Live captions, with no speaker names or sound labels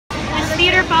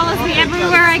theater follows me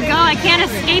everywhere I go. I can't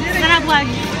escape setup luck.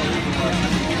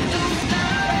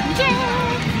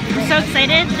 I'm so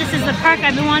excited. This is the park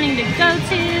I've been wanting to go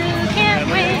to. Can't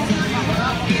wait.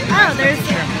 Oh, there's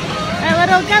a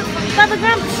little Bubba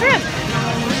Gump shrimp.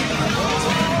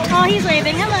 Oh, he's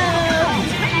waving. Hello.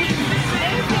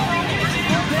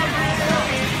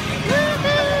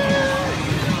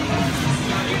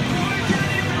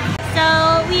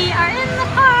 So we are in the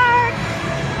park.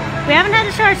 We haven't had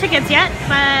to show our tickets yet,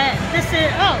 but this is,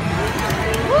 oh.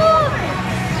 Woo.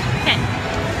 Okay.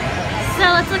 So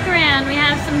let's look around. We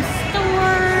have some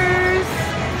stores.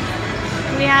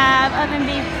 We have oven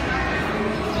beef,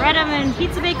 red oven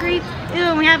pizza bakery.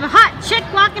 Ooh, and we have a hot chick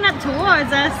walking up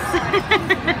towards us.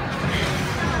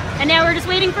 And now we're just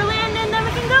waiting for land and then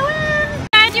we can go in.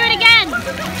 Gotta do it again.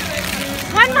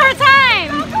 One more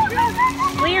time.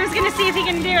 Liam's gonna see if he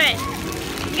can do it.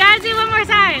 You gotta do one more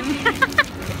time.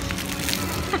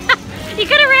 You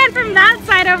could have ran from that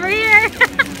side over here.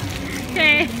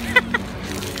 Okay.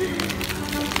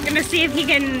 Gonna see if he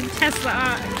can test the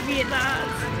odds. You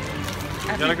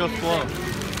gotta go slow.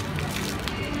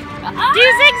 Do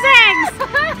zigzags!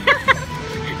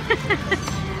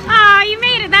 Aw, you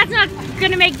made it. That's not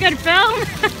gonna make good film.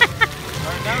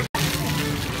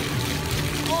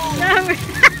 No.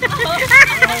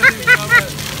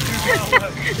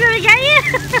 Did I get you?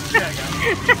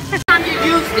 Time you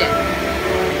used it?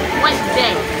 What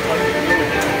day?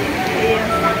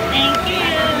 Thank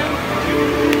you.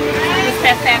 This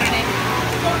past Saturday.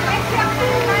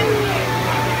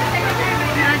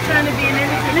 Not trying to be an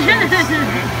innocent.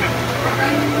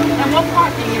 And what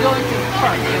part do you go into the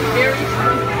park? Very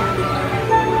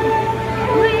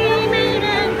We made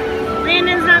it.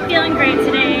 Landon's not feeling great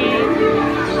today,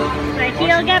 but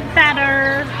he'll get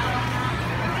better.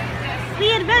 The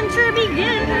adventure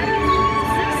begins.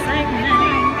 Excitement.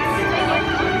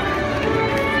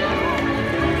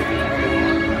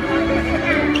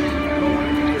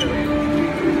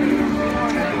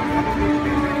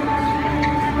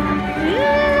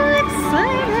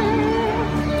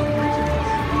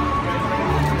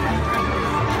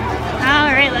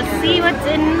 Alright, let's see what's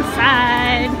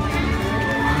inside.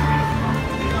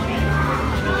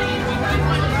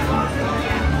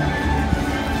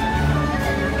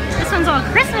 This one's all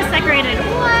Christmas decorated.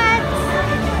 What?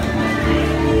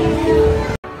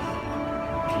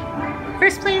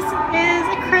 First place is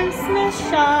a Christmas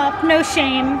shop. No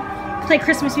shame. Play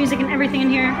Christmas music and everything in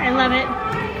here. I love it.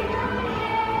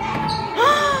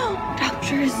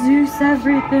 Dr. Zeus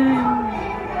everything.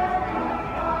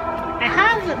 I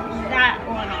have that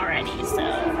one already, so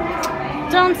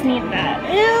don't need that.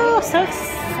 Ew, so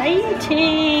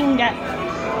exciting.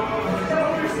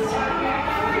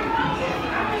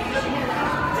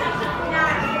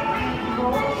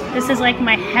 This is like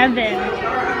my heaven.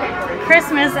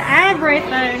 Christmas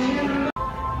everything.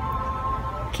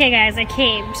 Okay guys, I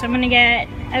caved, so I'm gonna get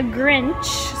a Grinch.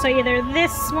 So either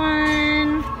this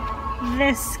one,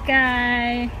 this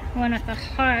guy, one with a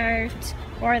heart,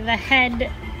 or the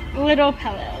head little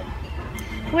pillow.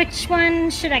 Which one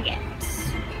should I get?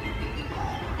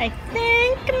 I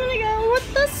think I'm gonna go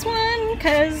with this one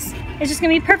because it's just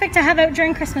gonna be perfect to have out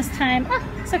during Christmas time. Oh,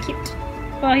 so cute.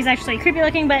 Well, he's actually creepy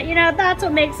looking, but you know, that's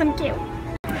what makes him cute.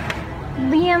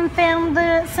 Liam found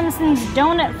the Simpsons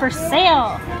donut for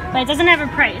sale, but it doesn't have a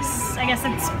price. I guess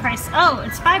it's price, oh,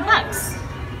 it's $5.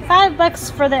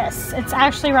 $5 for this. It's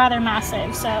actually rather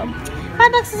massive, so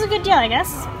 $5 is a good deal, I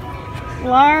guess.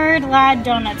 Lard Lad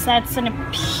Donuts. That's an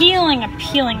appealing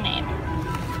name.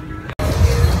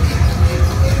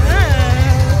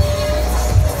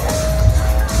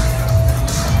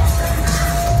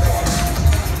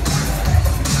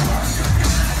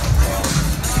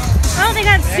 Oh, they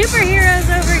got superheroes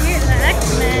over here. The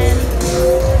X-Men.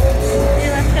 They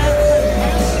left out.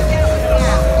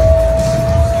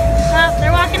 Oh,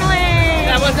 they're walking away.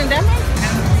 That wasn't them?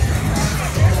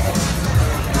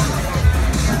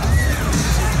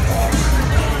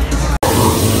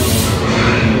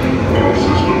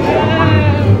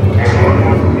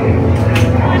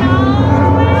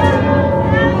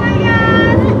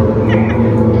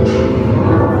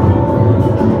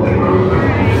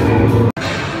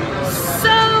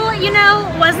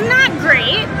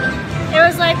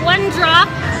 One drop.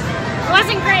 It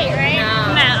wasn't great, right?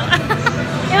 No.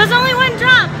 It was only one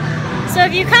drop. So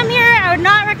if you come here, I would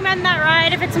not recommend that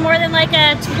ride if it's more than like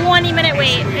a 20-minute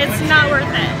wait. It's not worth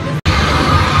it.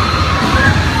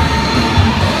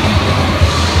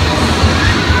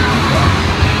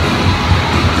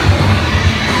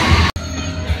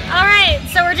 Alright,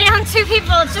 so we're down 2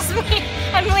 people. It's just me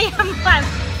and Liam left.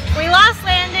 We lost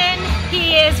Landon.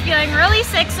 He is feeling really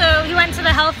sick, so he went to the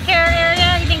healthcare area.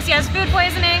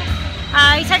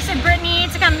 He texted Brittany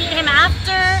to come meet him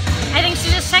after. I think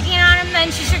she's just checking in on him,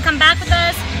 then she should come back with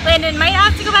us. Landon might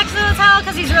have to go back to the hotel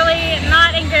because he's really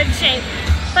not in good shape.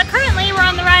 But currently we're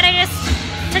on the ride I just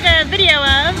took a video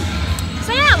of.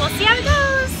 So yeah, we'll see how it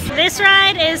goes. This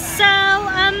ride is so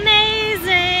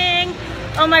amazing.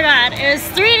 Oh my god, it was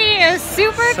 3D, it was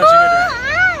super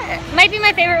cool. Might be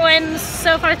my favorite one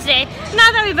so far today.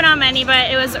 Not that we've been on many, but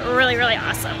it was really, really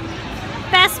awesome.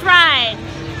 Best ride.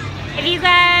 If you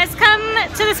guys come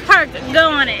to this park,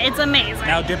 go on it. It's amazing.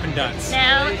 Now Dippin' Dots.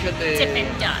 Now Dippin'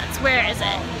 Dots. Where is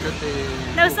it?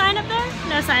 No sign up there?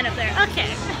 No sign up there.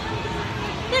 Okay.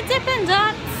 The Dippin'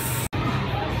 Dots.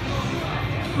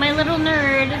 My little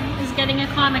nerd is getting a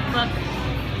comic book.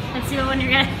 Let's see what one you're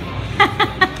getting.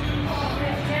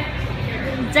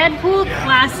 Deadpool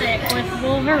Classic with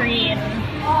Wolverine.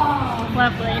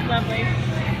 Lovely, lovely.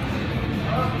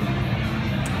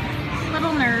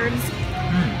 Little nerds.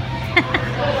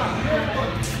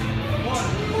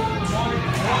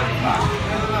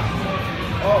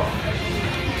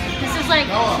 This is like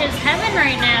his heaven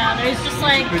right now. There's just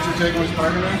like picture taken with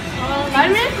Spider-Man? All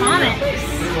these comics.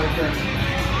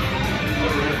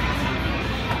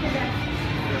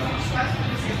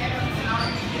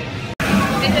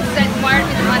 It said wired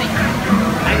with money. I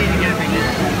need to get a picture.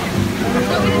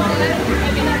 No, we didn't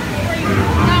do that.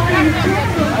 No, we're not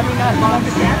going to. I mean, not long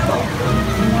as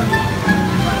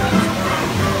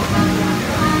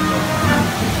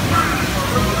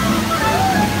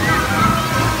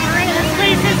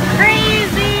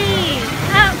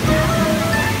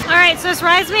So this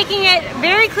ride's making it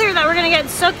very clear that we're gonna get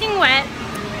soaking wet.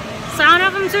 So I don't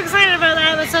know if I'm too excited about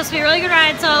that, but it's supposed to be a really good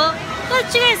ride. So let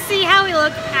you guys see how we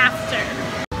look after.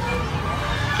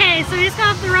 Okay, so we just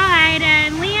got off the ride,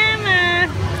 and Liam,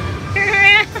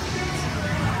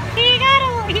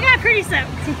 he got pretty soaked.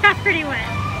 He got pretty wet.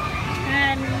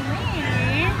 And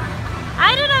me,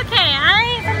 I did okay.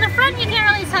 From the front you can't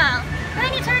really tell, but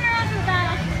then you turn around from the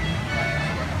back,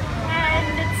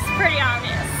 and it's pretty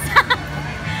obvious.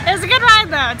 It was a good ride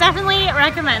though, definitely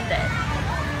recommend it.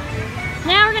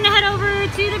 Now we're gonna head over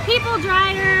to the people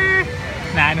dryer.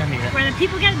 Nah, I don't need it. Where the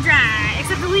people get dry,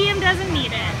 except for Liam doesn't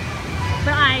need it,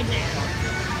 but I do.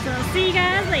 So I'll see you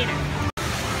guys later.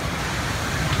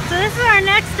 So this is our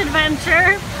next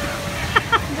adventure.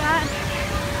 Oh god.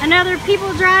 Another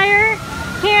people dryer,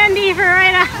 candy for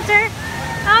right after.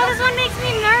 Oh, this one makes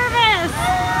me nervous.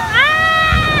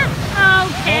 Ah!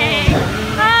 Okay.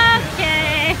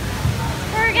 Okay.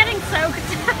 We're getting soaked.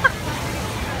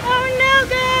 Oh no,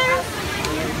 guys.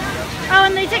 Oh,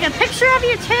 and they take a picture of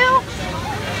you too?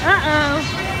 Uh-oh.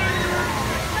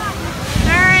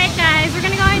 Alright guys, we're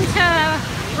gonna go into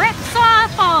Ripsaw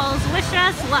Falls. Wish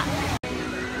us luck.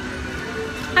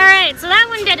 Alright, so that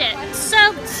one did it.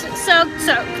 Soaked, soaked,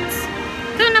 soaked.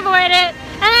 Couldn't avoid it.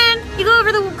 And then you go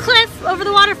over the cliff, over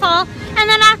the waterfall, and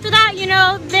then after that, you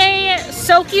know, they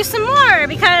soak you some more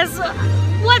because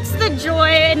what's the joy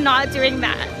in not doing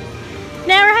that?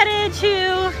 Now we're headed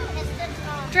to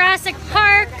Jurassic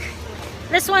Park.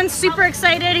 This one's super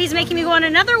excited. He's making me go on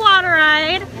another water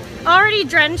ride. Already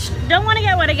drenched. Don't want to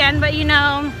get wet again, but you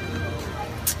know,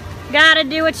 gotta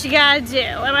do what you gotta do.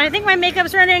 And I think my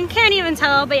makeup's running. Can't even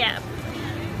tell, but yeah.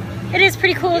 It is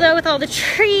pretty cool though with all the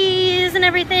trees and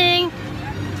everything.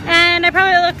 And I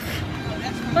probably look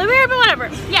a little weird, but whatever.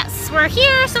 Yes, we're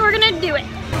here, so we're gonna do it.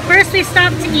 First we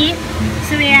stopped to eat.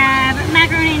 So we have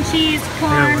macaroni and cheese,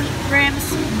 corn,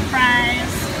 ribs,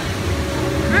 fries.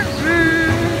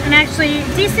 And actually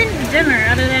decent dinner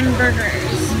other than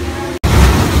burgers.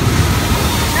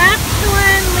 That's the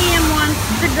one Liam wants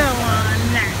to go on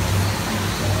next.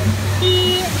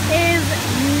 He is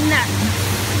nuts.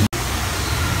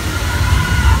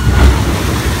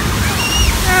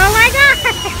 Oh my god!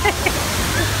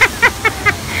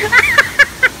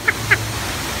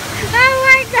 Oh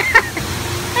my god!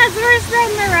 That's worse than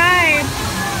the ride.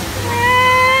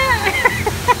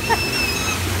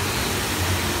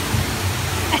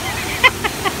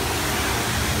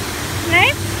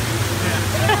 Nice?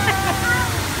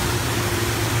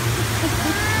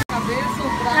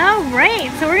 Alright,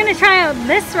 so we're gonna try out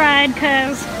this ride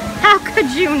because how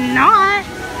could you not?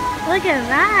 Look at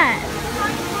that.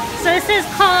 So this is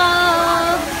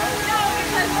called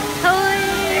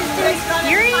Toys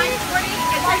Fury?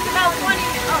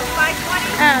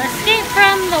 Oh, Escape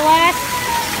from the Lost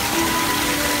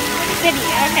City,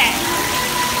 okay.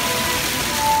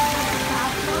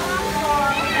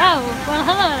 Oh, well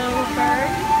hello, bird.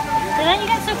 Did then you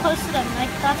get so close to them, like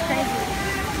that's crazy.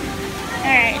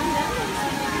 Alright.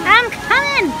 I'm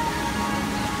coming!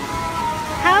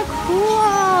 How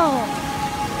cool!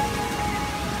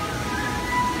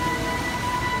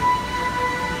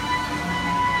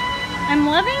 I'm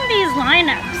loving these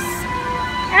lineups.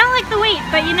 I don't like the wait,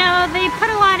 but you know, they put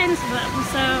a lot into them,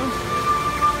 so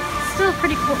still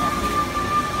pretty cool.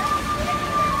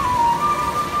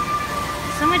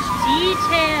 So much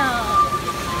detail.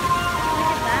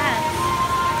 Look at that.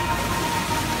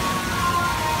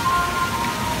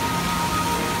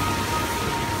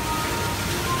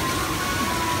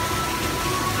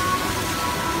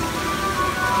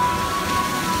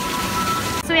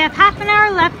 So we have half an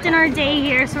hour left in our day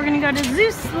here, so we're gonna go to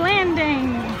Zeus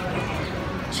Landing.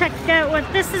 Check out what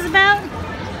this is about.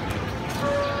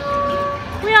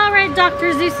 We all read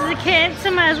Dr. Zeus as a kid,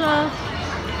 so might as well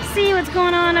see what's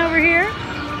going on over here.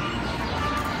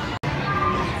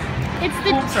 It's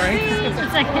the trees.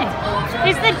 It's okay.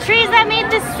 It's the trees that made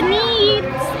the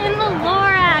Sneeds in the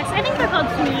Lorax. I think they're called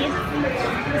Sneeds.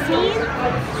 Sneeds?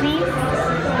 Sneeds?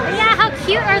 Yeah, how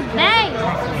cute are they?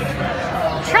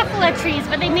 Truffula trees,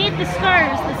 but they made the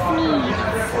stars, the Sneeds.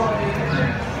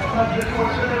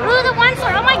 Ooh, the one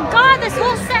star. Oh my god, this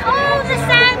whole set. Oh, the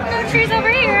sand trees over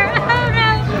here. Oh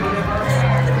no.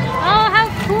 Oh, how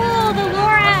cool, the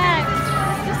Lorax.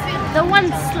 The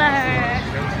Onceler.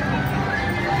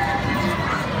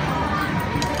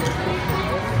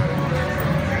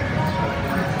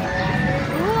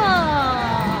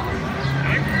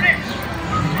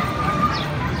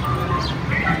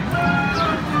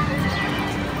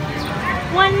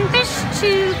 One fish,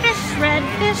 two fish, red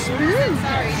fish, blue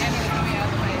fish.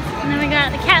 And then we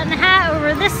got the Cat in the Hat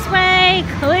over this way,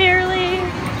 clearly.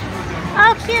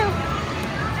 Oh, cute.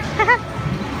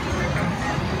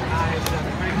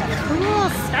 Cool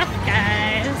stuff,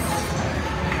 guys.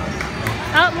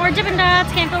 Oh, more Dippin'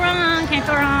 Dots. Can't go wrong, can't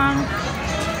go wrong.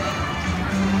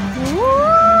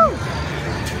 Woo!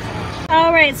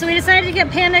 Alright, so we decided to get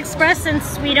Panda Express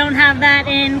since we don't have that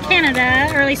in Canada,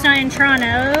 or at least not in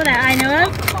Toronto, that I know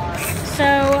of. So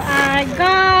I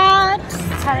got,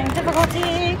 it's having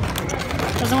difficulty,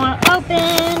 doesn't want to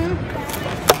open.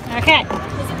 Okay,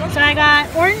 so I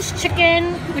got orange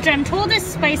chicken, which I'm told is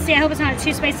spicy. I hope it's not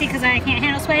too spicy because I can't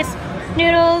handle spice.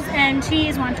 Noodles and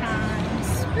cheese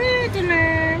wontons. Woo,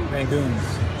 dinner.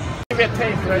 Rangoons. Give me a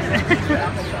taste right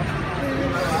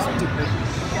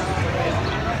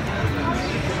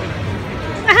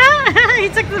He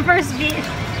took the first beat.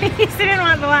 He didn't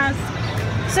want the last.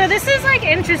 So this is like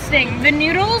interesting. The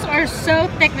noodles are so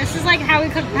thick. This is like how we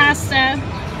cook pasta.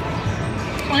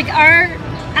 Like I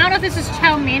don't know if this is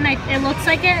chow mein. It looks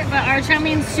like it, but our chow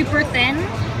mein's super thin.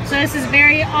 So this is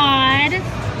very odd.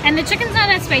 And the chicken's not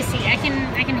that spicy. I can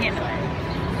handle it.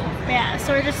 But yeah,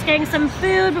 so we're just getting some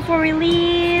food before we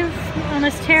leave on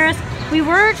this terrace. We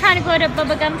were trying to go to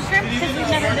Bubba Gum Shrimp because we've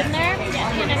never been there.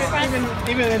 Yeah,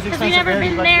 because we've never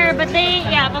been there, but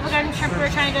Bubba Gum Shrimp we were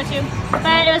trying to go to.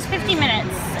 But it was 50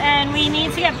 minutes, and we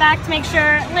need to get back to make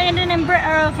sure Landon and Britt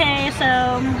are okay.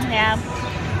 So yeah,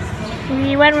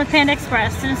 we went with Panda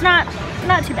Express, and it's not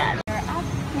too bad.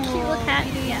 Cute little cat.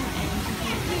 Yeah.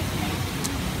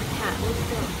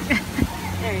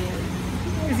 There he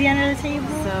is. Is he under the table?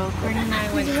 So Courtney and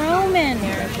I went He's Roman.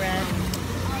 Panera Bread.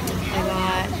 I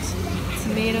got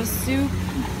tomato soup,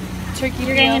 turkey.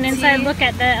 You're getting an inside look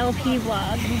at the LP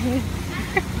vlog.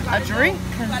 A drink,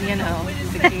 because you know,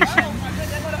 vacation.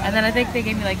 And then I think they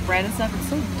gave me like bread and stuff. It's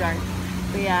so dark.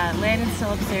 But yeah, Landon's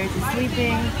still upstairs. He's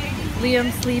sleeping.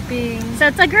 Liam's sleeping. So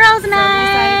it's a girls'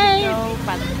 night. So we decided to go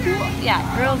by the pool. Yeah,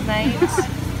 girls' night.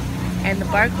 And the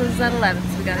bar closes at 11,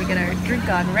 so we gotta get our drink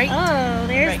on right. Oh,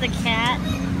 there's the cat.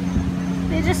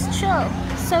 They just chill.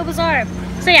 So bizarre.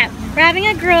 So yeah, we're having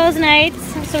a girls' night.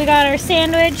 So we got our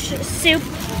sandwich, soup,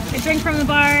 a drink from the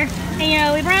bar, and you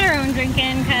know, we brought our own drink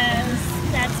in because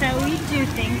that's how we do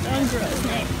things on girls'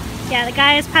 night. Yeah, the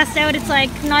guy is passed out. It's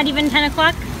like not even 10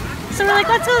 o'clock. So we're like,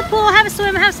 let's go to the pool, have a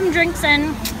swim, have some drinks,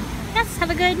 and yes, have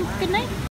a good night.